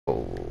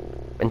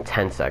in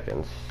 10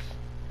 seconds.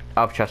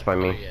 Up chest by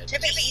me. Oh, yeah.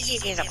 Typically easy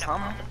to get a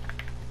pump.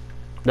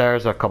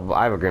 There's a couple.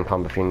 I have a green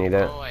pump if you need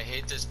it. Oh, I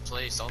hate this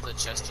place. All the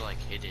chests are like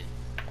hidden.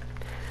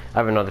 I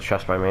have another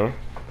chest by me,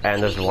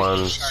 and there's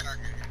one.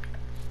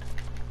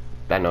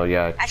 I know,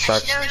 yeah. Actually,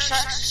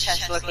 Shark's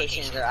chest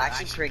locations are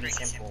actually pretty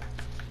simple.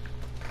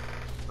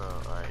 Bro,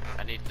 alright.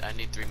 I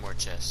need 3 more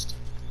chests.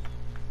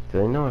 Do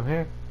they know I'm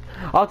here?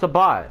 Oh, it's a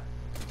bot.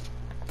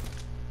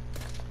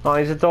 Oh,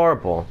 he's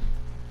adorable.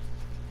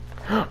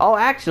 Oh,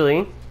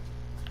 actually,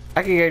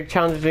 I can get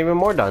challenges even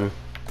more done.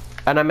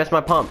 And I missed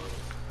my pump.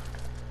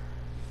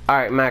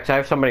 Alright, Max, I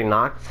have somebody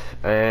knocked,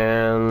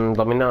 and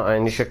let me know,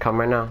 and you should come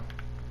right now.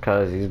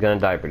 Because he's gonna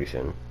die pretty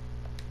soon.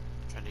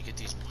 Trying to get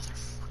these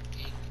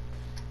motherfucking...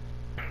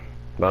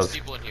 There's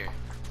people in here.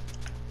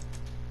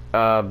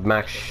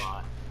 Max.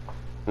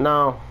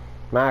 No,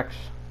 Max.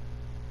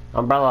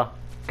 Umbrella.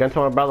 Get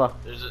into an umbrella.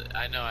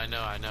 I know. I'm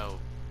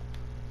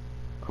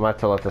gonna have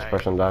to let this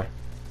person die.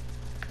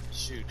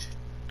 Shoot.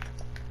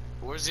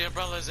 Where's the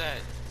umbrellas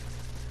at?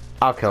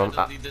 I'll kill him.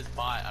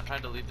 I'm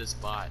trying to lead this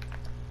bot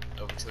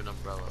over to an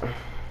umbrella.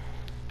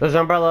 There's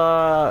an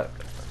umbrella.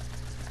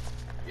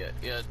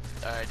 Yeah.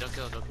 Alright, don't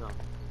kill him.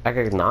 I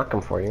could knock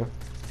him for you.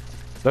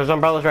 There's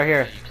umbrellas right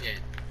here.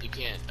 You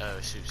can't. Oh,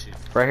 shoot.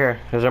 Right here.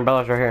 There's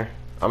umbrellas right here.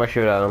 I'm gonna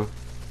shoot at him.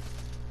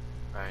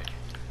 Alright.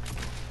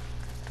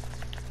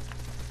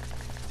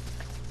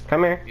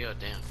 Come here. Yo,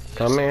 damn.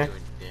 Come here.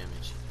 Doing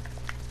damage.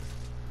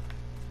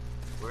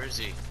 Where is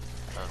he?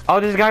 Oh,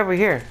 there's a guy over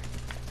here.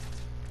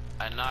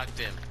 I knocked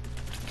him.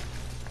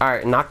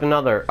 Alright, knocked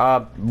another.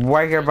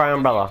 Right here by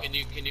umbrella. Can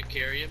you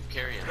carry him?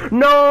 Carry him.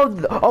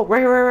 No! Oh,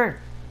 right here.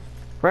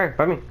 Right,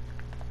 by me.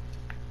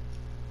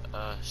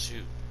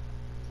 Shoot.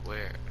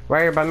 Where?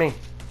 Right here by me.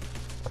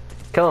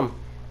 Kill him.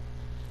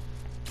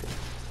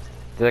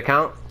 Did it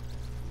count?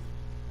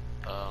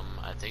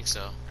 I think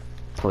so.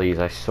 Please,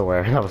 I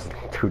swear, that was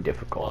too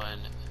difficult. 1,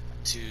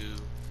 2,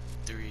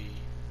 3,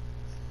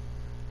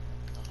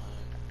 5,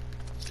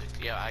 6.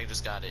 Yeah, I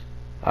just got it.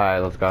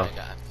 Alright, let's go. I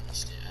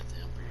finished it. I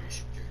think I'm pretty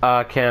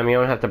sure. Cam, you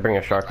don't have to bring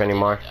a shark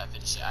anymore. I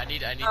finished it. I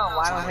need Oh, 2 why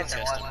more don't I hit the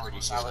chests. one? I'm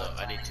pretty sure though.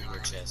 I need 2 more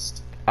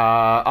chests.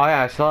 Oh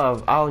yeah, I still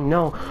have, oh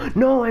no,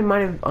 I might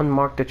have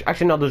unmarked the,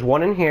 actually no, there's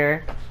one in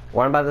here,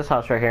 one by this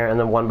house right here, and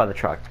then one by the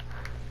truck.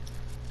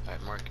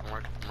 Alright, mark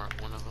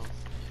one of them.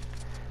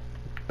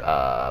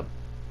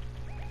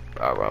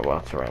 Well,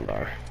 it's around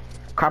there.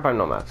 Crap, I have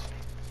no mats.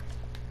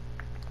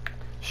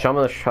 Show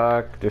me the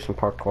truck, do some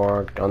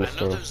parkour, on the I know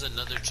stream. there's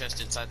another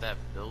chest inside that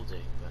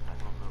building, but I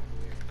don't know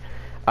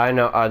where. I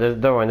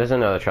know, there's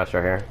another chest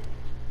right here.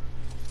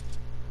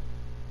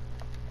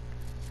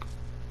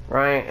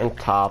 Right on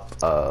top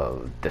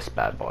of this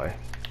bad boy.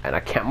 And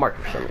I can't mark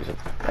it for some reason.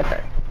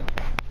 Okay.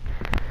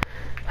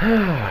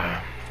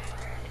 And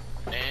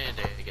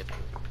I get the...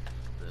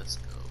 Let's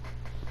go.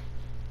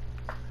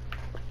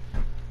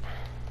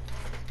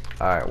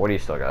 Alright, what do you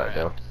still gotta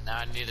do? Now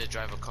I need to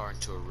drive a car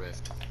into a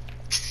rift.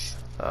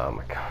 Oh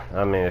my god.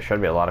 I mean, there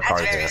should be a lot of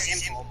cars That's very here.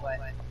 simple,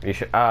 but... You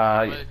should,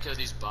 I'm gonna kill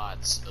these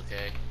bots,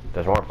 okay?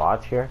 there's more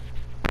bots here?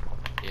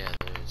 Yeah,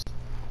 there is.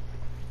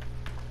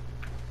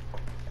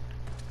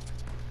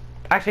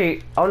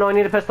 Actually, oh no, I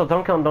need a pistol.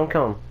 Don't kill him.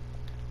 Alright.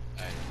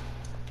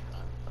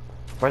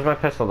 Where's my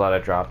pistol that I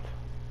dropped?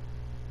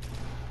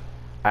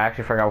 I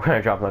actually forgot where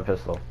I dropped my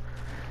pistol.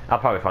 I'll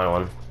probably find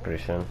one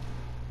pretty soon.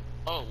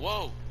 Oh,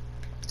 whoa!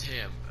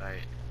 Damn,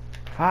 alright.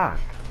 Fuck.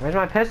 Where's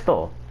my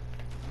pistol?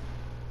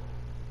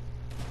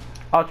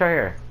 Oh, it's right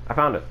here. I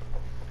found it.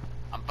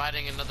 I'm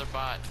fighting another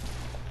bot.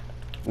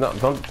 No,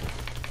 don't.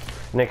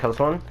 Nick, kill this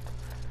one.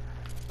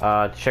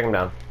 Check him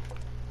down.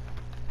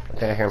 I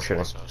think I hear him shooting.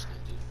 That's what I was gonna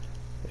do.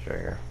 He's right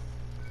here.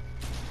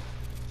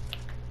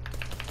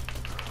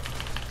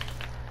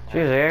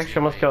 Jeez, they actually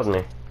almost killed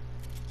me.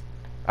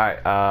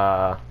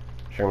 Alright,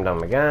 shoot him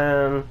down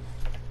again.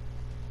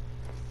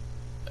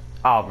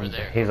 Oh,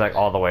 he's like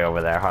all the way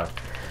over there. Huh?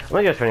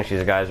 Let me just finish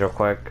these guys real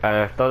quick.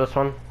 Throw this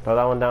one. Throw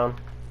that one down.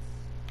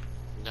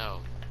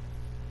 No.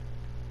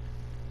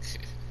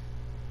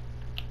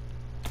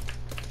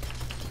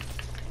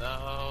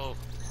 No.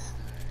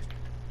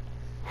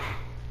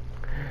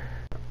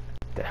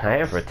 I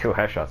have for 2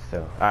 headshots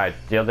too. Alright,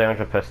 deal damage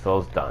with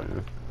pistols,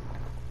 done.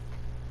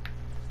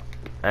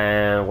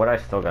 And what I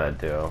still gotta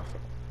do?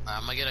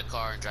 I'm gonna get a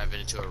car and drive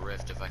it into a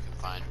rift if I can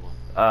find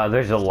one.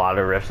 There's a lot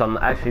of rifts on.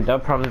 Actually, that'll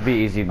probably be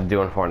easy to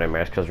do in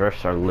Fortnite because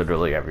rifts are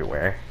literally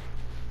everywhere.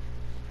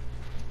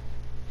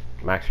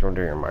 Max, you're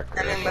doing your marker.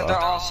 I mean, but they're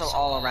also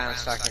all around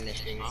Stark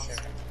Industries. So.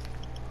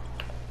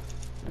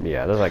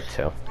 Yeah, there's like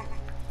 2.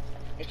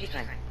 If you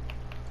can.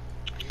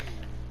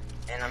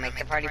 And I'll make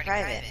the party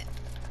private.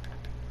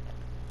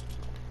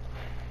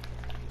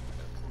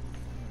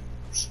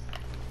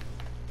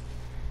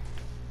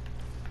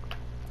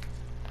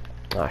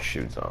 Ah,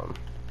 shoot zone.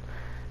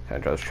 Can I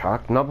drive this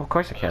truck? No, of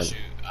course I can. Shoot,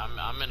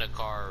 I'm in a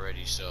car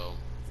already, so.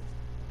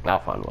 I'll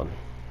find one.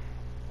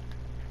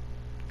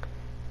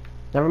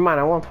 Never mind,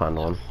 I won't find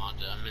one.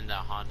 I'm in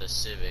that Honda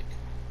Civic.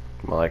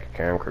 More like a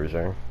Karen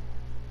Cruiser.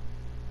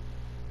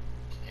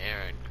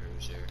 Karen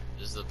Cruiser.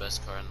 This is the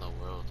best car in the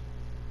world.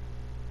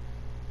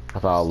 I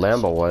thought a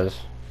Lambo was.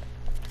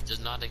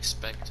 Did not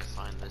expect to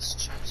find this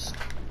chest.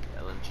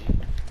 LMG.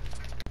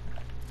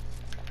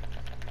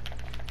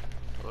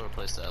 We'll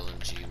replace the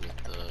LMG with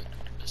the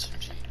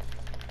SMG.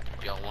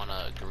 Y'all want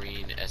a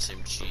green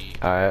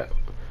SMG? I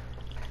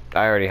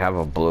already have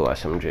a blue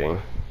SMG.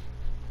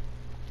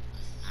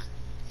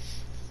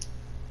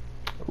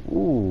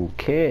 Ooh,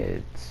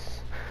 kids.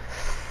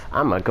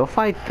 I'm gonna go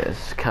fight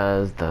this,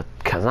 cause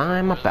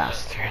I'm a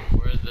bastard.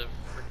 Where the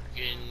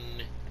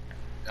freaking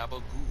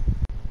Gabagoo?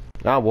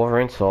 Ah,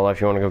 Wolverine's still alive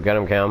if you wanna go get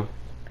him, Cam.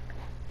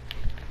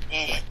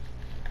 Eh.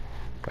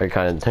 Are you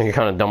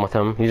kinda done with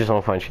him? You just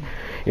wanna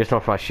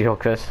find She-Hulk,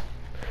 Chris?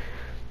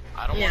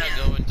 I don't wanna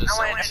go into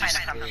I wanted to Salty's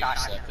find a grave, shot.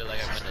 so I feel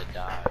like I'm gonna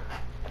die.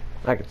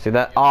 I can see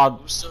that. Why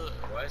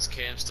is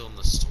Cam still in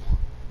the storm?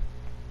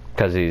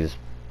 Cause he's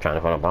trying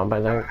to find a bomb by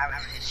there.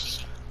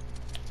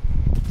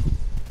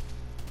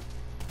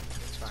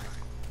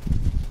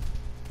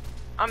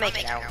 I'll make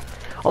it out.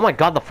 Oh my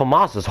god, the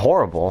FAMAS is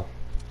horrible.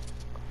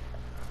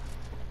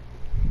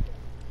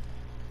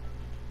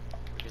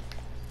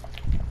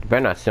 You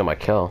better not steal my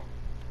kill.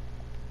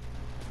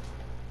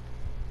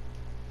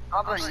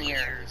 I'll go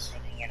near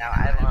making it out.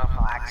 I don't know if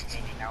I'll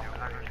actually make it out,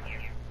 but I'm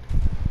here.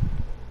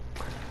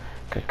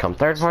 Could come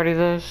third party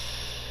this.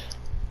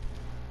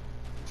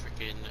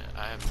 Freaking,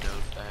 I have no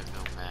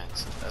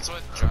mats. That's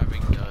what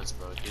driving does,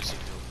 bro. It gives you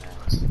no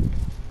mats.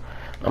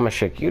 I'm gonna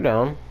shake you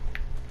down.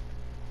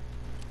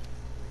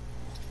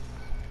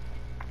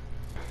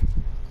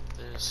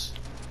 This.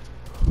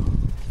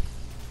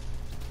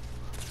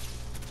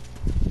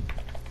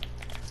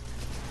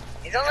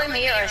 Is it only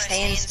me or is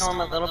staying storm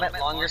a little bit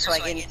longer so I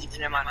get an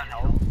even amount of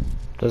health?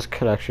 This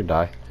could actually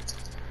die.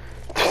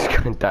 This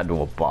could die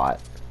to a bot.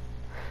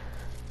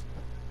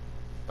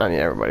 I mean,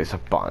 everybody's a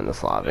bot in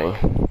this lobby.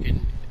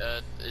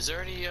 Is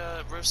there any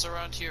rifts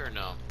around here or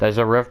no? There's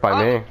a rift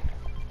by me.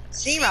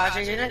 See, Roger,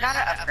 you didn't gotta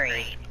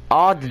upgrade.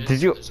 Oh,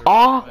 did you?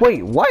 Oh,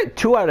 wait, what?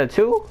 2 out of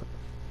 2?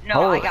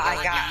 No, Oh. I got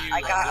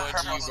I'm going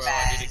purple to you, bro.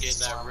 I need to get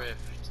spaz. that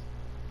rift.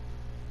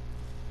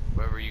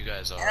 Wherever you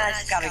guys are. And I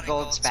just got a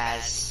gold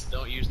spaz.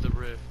 Don't use the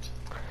rift.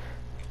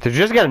 Did you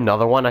just get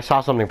another one? I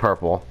saw something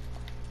purple.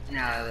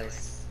 No, it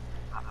was...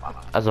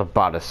 I was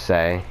about to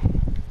say.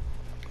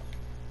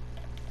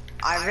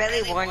 I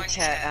really want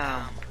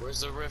to,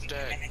 Where's the rift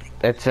at?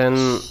 It's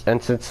in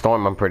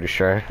Storm, I'm pretty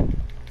sure.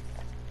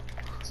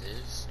 It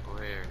is?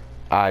 Where?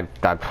 I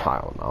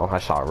don't know. I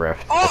saw a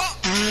rift. Oh!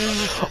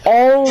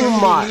 Oh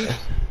my!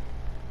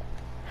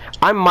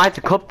 I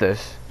might clip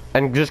this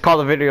and just call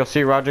the video.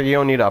 See, Roger, you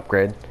don't need to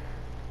upgrade.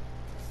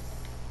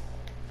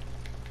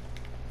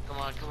 Come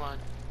on,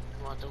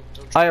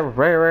 don't. I am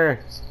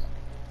rare.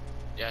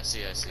 Yeah, I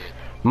see it.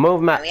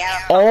 Move, Matt.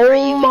 Yeah,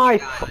 Oh my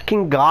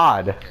fucking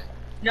god.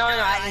 No,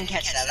 I didn't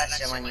catch that. That's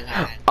the one you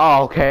had.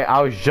 Oh, okay.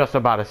 I was just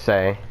about to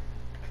say.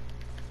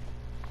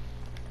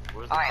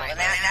 Alright, well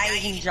now you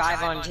can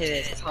drive onto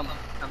this pump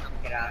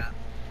pick it up.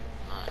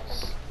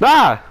 Nice.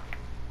 Ah!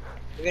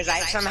 Because I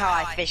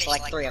fished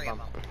like 3 of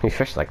them. We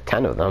fished like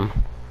 10 of them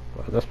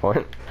at this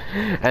point.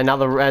 And now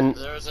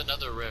There's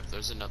another rift.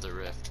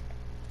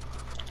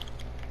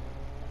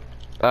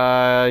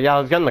 yeah,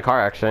 let's get in the car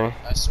actually.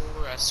 I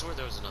swear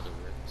there was another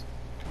rift.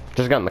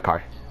 Just get in the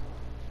car.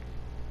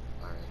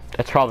 Alright.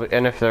 It's probably,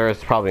 and if there is,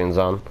 it's probably in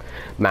zone.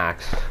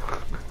 Max.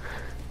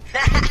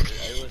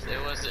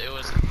 It was.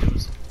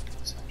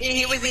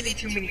 He was eating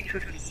too many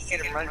cookies. He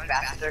couldn't run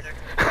faster.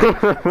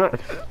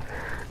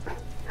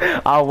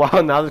 Oh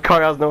wow, now this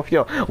car has no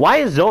fuel. Why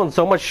is zone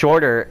so much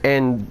shorter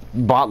in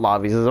bot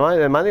lobbies? Am I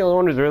the only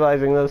one who's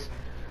realizing this?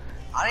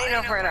 I don't even know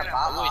if we're in a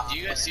bot. Wait, do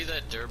you guys see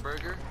that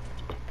Durburger?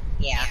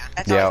 Yeah,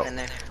 that's always been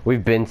there.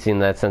 We've been seeing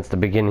that since the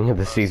beginning of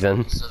the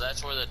season. So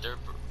that's where the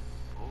Durburger.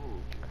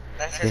 Ooh.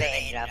 That's where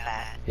they ended up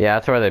at. Yeah,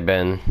 that's where they've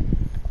been.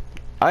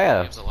 Oh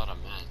yeah. There's a lot of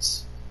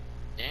mats.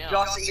 Damn.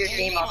 Your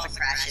game also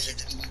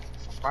crashes.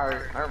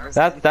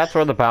 That's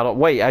where the battle.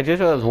 Wait, I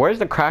just realized. Where's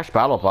the crash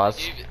battle boss?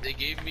 They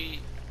gave me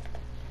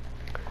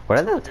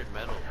Where did 100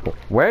 metal.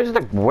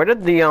 Where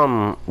did the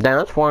damn,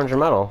 that's 400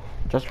 metal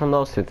just from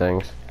those 2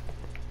 things.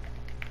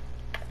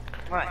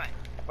 What?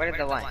 Where did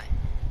the one?